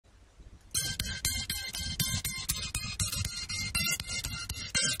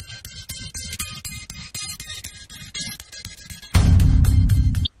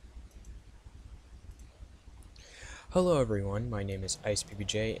Hello everyone, my name is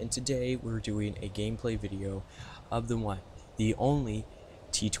IcePBJ, and today we're doing a gameplay video of the only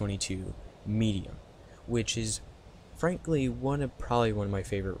T22 Medium, which is frankly probably one of my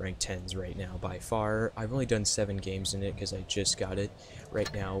favorite rank 10s right now by far. I've only done 7 games in it because I just got it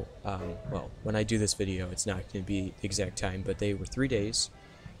right now. Well, when I do this video, it's not going to be the exact time, but they were 3 days.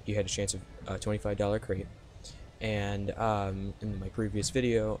 You had a chance of a $25 crate. And in my previous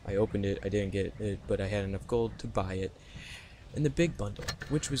video, I opened it, I didn't get it, but I had enough gold to buy it in the big bundle,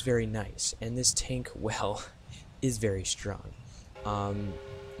 which was very nice. And this tank, well, is very strong.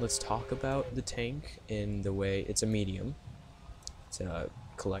 Let's talk about the tank in the way it's a medium. It's a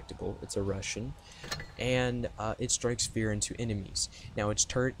collectible, it's a Russian, and it strikes fear into enemies. Now its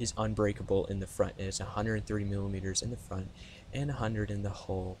turret is unbreakable in the front, and it's 130 millimeters in the front and 100 in the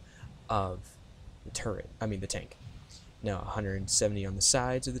hull of the tank. Now 170 on the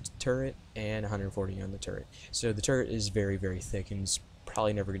sides of the turret and 140 on the turret. So the turret is very, very thick and is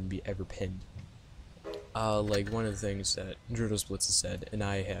probably never going to be ever pinned. Like one of the things that Drudlsblitz has said, and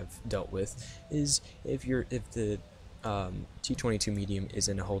I have dealt with, is if the T22 medium is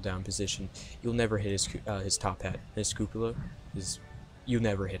in a hold down position, you'll never hit his top hat. His cupola you'll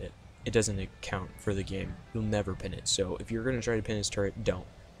never hit it. It doesn't account for the game. You'll never pin it. So if you're going to try to pin his turret, don't.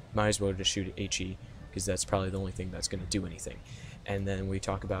 Might as well just shoot at HE, because that's probably the only thing that's going to do anything. And then we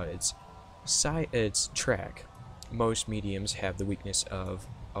talk about its track. Most mediums have the weakness of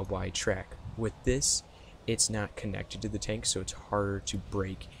a wide track. With this, it's not connected to the tank, so it's harder to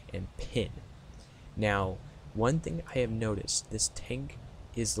break and pin. Now, one thing I have noticed, this tank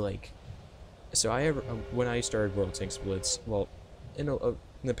is like... So when I started World Tank Splits, well, in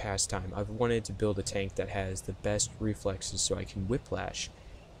the past time, I've wanted to build a tank that has the best reflexes so I can whiplash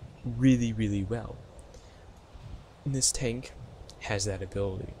really, really well. And this tank has that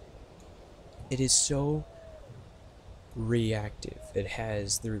ability. It is so reactive. It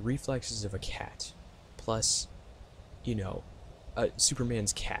has the reflexes of a cat, plus, you know,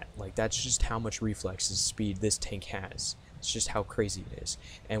 Superman's cat. Like, that's just how much reflexes speed this tank has. It's just how crazy it is.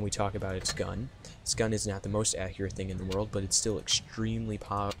 And we talk about its gun. Its gun is not the most accurate thing in the world, but it's still extremely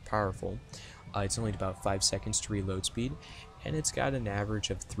powerful. It's only about 5 seconds to reload speed, and it's got an average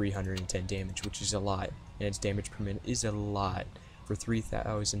of 310 damage, which is a lot, and its damage per minute is a lot for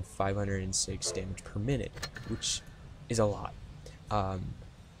 3,506 damage per minute, which is a lot.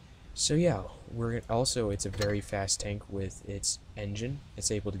 So yeah, it's a very fast tank with its engine. It's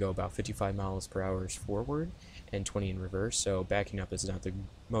able to go about 55 miles per hour forward and 20 in reverse, so backing up is not the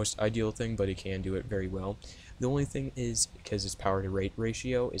most ideal thing, but it can do it very well. The only thing is, because its power to rate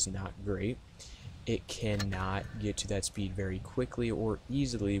ratio is not great, it cannot get to that speed very quickly or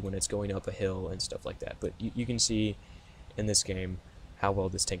easily when it's going up a hill and stuff like that. But you can see in this game how well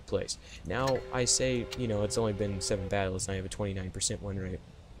this tank plays. Now, I say, you know, it's only been 7 battles and I have a 29% win rate.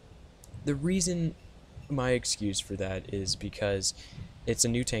 The reason, my excuse for that, is because it's a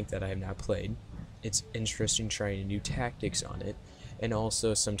new tank that I have not played. It's interesting trying new tactics on it. And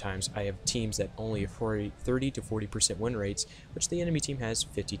also, sometimes I have teams that only have 30 to 40% win rates, which the enemy team has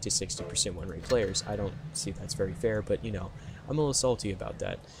 50 to 60% win rate players. I don't see that's very fair, but, you know, I'm a little salty about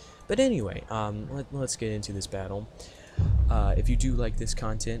that. But anyway, let's get into this battle. If you do like this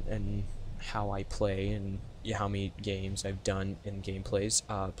content and how I play and how many games I've done in gameplays,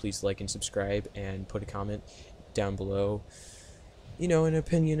 please like and subscribe and put a comment down below. You know, an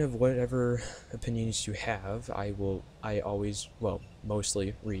opinion of whatever opinions you have. I always, well,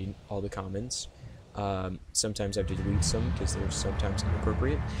 mostly read all the comments. Sometimes I have to delete some because they're sometimes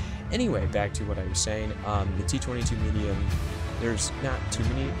inappropriate. Anyway, back to what I was saying. The T22 medium, there's not too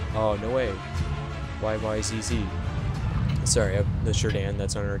many. Oh, no way. YYZZ. Sorry, the Sherdan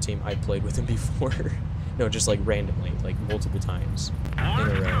that's on our team, I played with him before. No, just like randomly, like multiple times in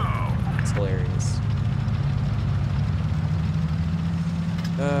a row. It's hilarious.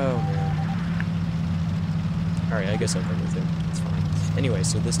 Oh man. Alright, I guess I'll go with it. It's fine. Anyway,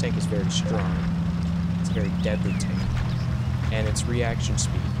 so this tank is very strong. It's a very deadly tank. And its reaction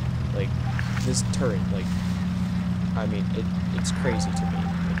speed, like, this turret, like, I mean, it's crazy to me.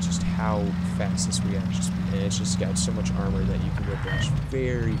 It's just how fast this reaction speed, and it's just got so much armor that you can whiplash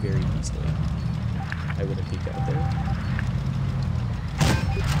very, very easily. I wouldn't peek out there.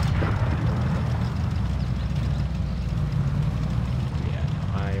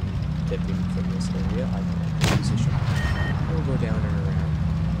 Dipping from this area, I can enter position. We'll go down and around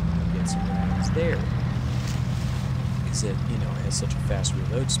and get some rounds there. Because it, you know, it has such a fast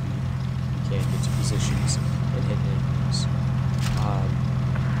reload speed, you can't get to positions and hit enemies.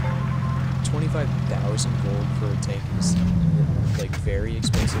 25,000 gold for a tank is like very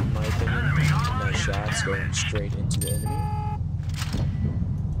expensive in my opinion. Nice shots going straight into the enemy.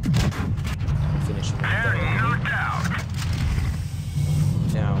 Finishing off that enemy.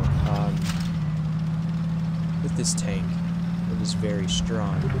 Now, with this tank, it is very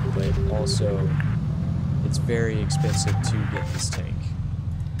strong, but also it's very expensive to get this tank.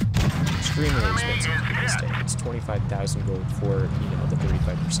 Extremely expensive to get this tank. It's 25,000 gold for, you know, the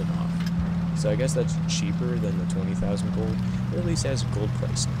 35% off. So I guess that's cheaper than the 20,000 gold. It at least has a gold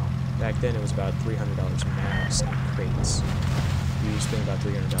price now. Back then it was about $300 max in crates. You spend about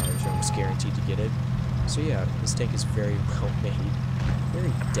 $300, you're almost guaranteed to get it. So yeah, this tank is very well made.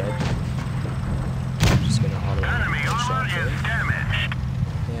 Very deadly. I'm just gonna auto shot there.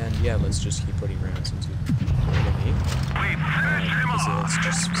 And yeah, let's just keep putting rounds into the enemy. Because it's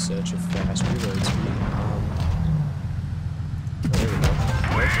just such a fast reload speed. There we go.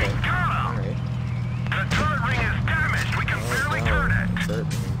 Okay. Alright. The turret ring is damaged. We can barely turn it. Turret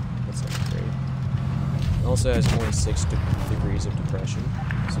ring. That's not great. It also has only 6 degrees of depression,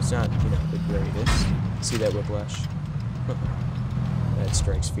 so it's not, you know, the greatest. See that whiplash? That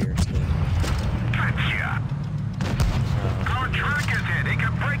strikes fear to the enemy. Gotcha. Our truck is hit. It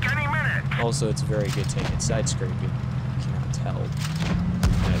could break any minute. Also, it's a very good tank. It's side scraping. You cannot tell.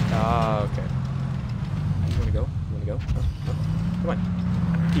 Okay. You wanna go? You wanna go? Oh. Come on.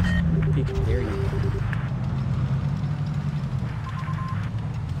 Peek. Peek. There you go.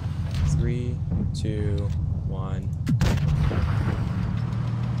 3, 2, 1.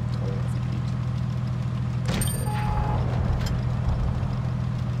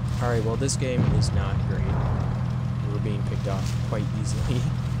 Alright, well this game is not great. We're being picked off quite easily.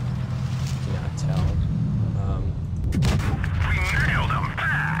 Cannot tell. We nailed him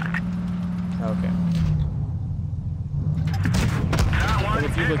bad. Okay. But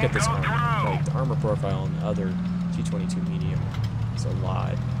if you look at this armor, like the armor profile on the other T-22 medium is a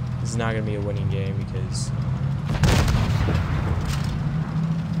lot. This is not going to be a winning game because...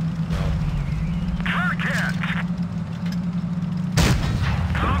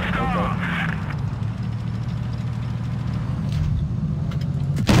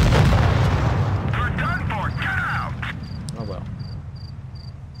 Oh well.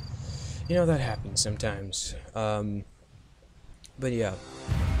 You know, that happens sometimes. But yeah,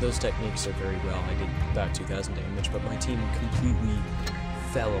 those techniques are very well. I did about 2,000 damage, but my team completely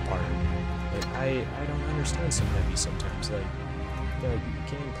fell apart. Like, I don't understand some heavies sometimes. Like, you know, you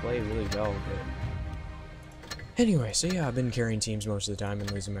can play really well, but... Anyway, so yeah, I've been carrying teams most of the time and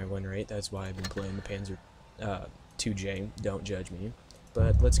losing my win rate. That's why I've been playing the Panzer 2J. Don't judge me.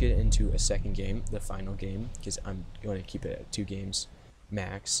 But let's get into a second game, the final game, because I'm going to keep it at 2 games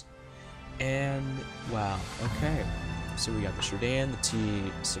max. And, wow, okay. So we got the Sherdan, the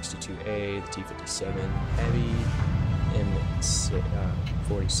T-62A, the T-57 Heavy,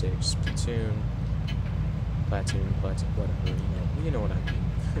 M46 Platoon, whatever, you know what I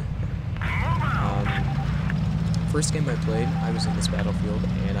mean. First game I played, I was in this battlefield,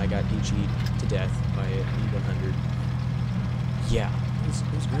 and I got EG'd to death by an E-100. Yeah, it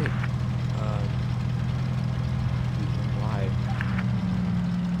was great. Why?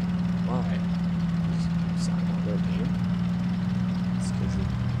 It's not another game. It's because of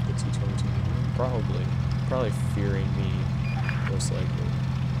the T-22 medium. Probably fearing me, most likely.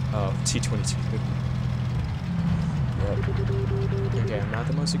 Oh, T-22. Yep. Okay, I'm not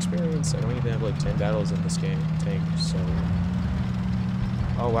the most experienced. I don't even have like 10 battles in this tank, so...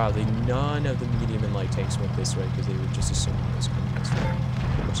 Oh wow, none of the medium and light tanks went this way because they would just assume I was coming this way.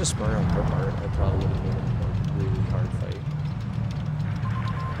 Which is smart on their part. I probably would have been a really hard fight.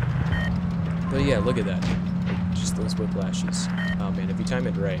 But yeah, look at that. Like, just those whiplashes. Oh man, if you time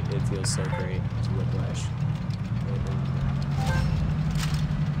it right, it feels so great to whiplash.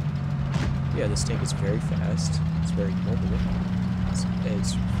 Yeah, this tank is very fast. It's very mobile.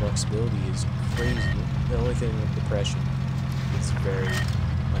 Its flexibility is crazy. The only thing with depression is very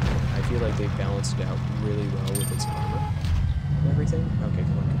unknown. I feel like they've balanced it out really well with its armor and everything. Okay,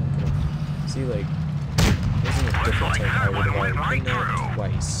 come on. See, like, this is a different type. I would have already done that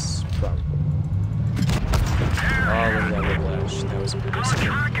twice, probably. Oh, look at that whiplash. That was a good mistake.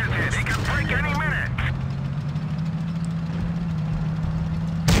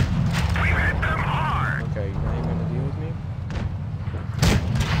 Okay, you're not even gonna deal with me?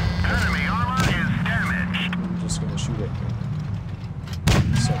 Enemy armor is damaged. I'm just gonna shoot it.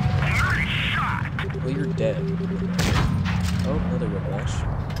 So, Nice shot. well, you're dead. Oh, another whiplash.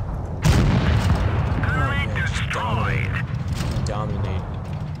 Oh, man, just dominate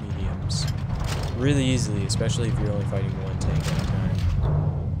mediums. Really easily, especially if you're only fighting one tank at a time.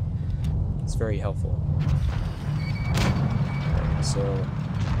 very helpful. Alright, so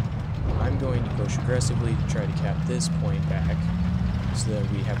I'm going to push aggressively to try to cap this point back so that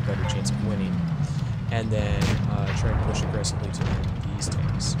we have a better chance of winning, and then try to push aggressively to end these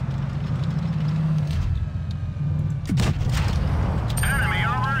tanks. Enemy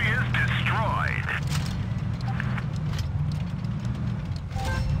armor is destroyed.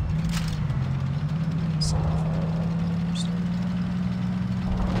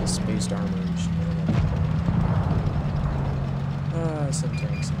 Spaced armor, you should know that. Some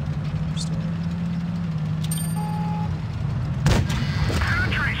tanks, I don't understand.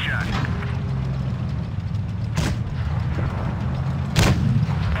 Penetration.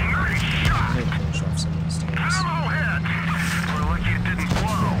 Nice shot. I'm gonna finish off some of these tanks. Ammo hit. We're lucky it didn't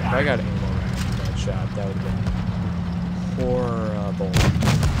blow. If I got ammo right after that shot, that would have been horrible.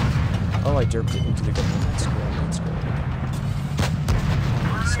 Oh, I derped it into the ground. That's good. That's good.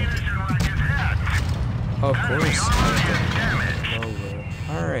 Ammunition rack is hit. Of Enemy course. armor is damaged. Low roll.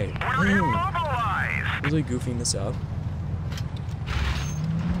 Alright. We're immobilized. Really goofing this up.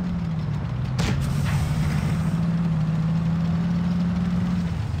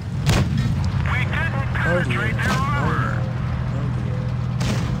 We didn't Oh dear. penetrate their Oh armor. no. Oh dear.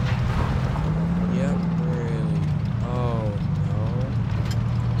 Yep, really. Oh no.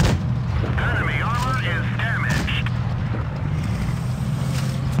 Enemy armor is damaged.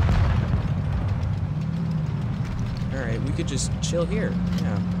 Alright, we could just chill here.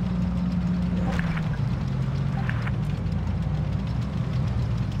 Yeah.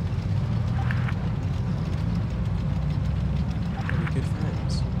 We'll be good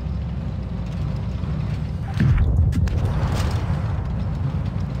friends.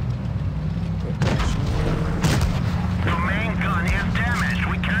 The main gun is damaged.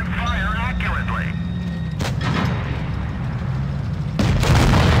 We can't fire accurately.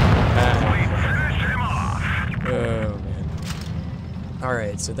 We finished him off. Oh man.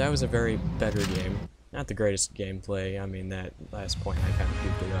 Alright, so that was a very better game. Not the greatest gameplay. I mean, that last point I kind of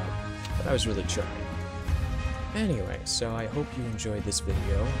goofed it up. But I was really trying. Anyway, so I hope you enjoyed this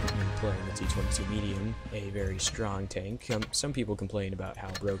video of me playing the T-22 Medium, a very strong tank. Some people complain about how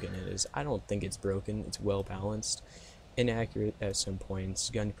broken it is. I don't think it's broken. It's well balanced. Inaccurate at some points.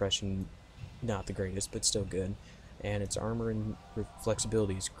 Gun depression, not the greatest, but still good. And its armor and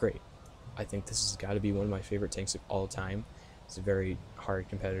flexibility is great. I think this has got to be one of my favorite tanks of all time. It's a very hard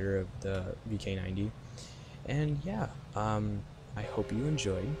competitor of the VK90. And yeah, I hope you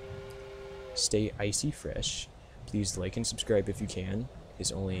enjoyed. Stay icy fresh. Please like and subscribe if you can.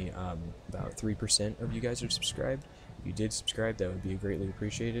 It's only about 3% of you guys are subscribed. If you did subscribe, that would be greatly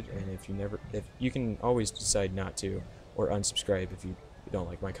appreciated. And if you can always decide not to, or unsubscribe if you don't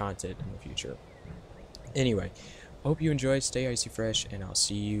like my content in the future. Anyway, hope you enjoy. Stay icy fresh, and I'll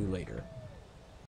see you later.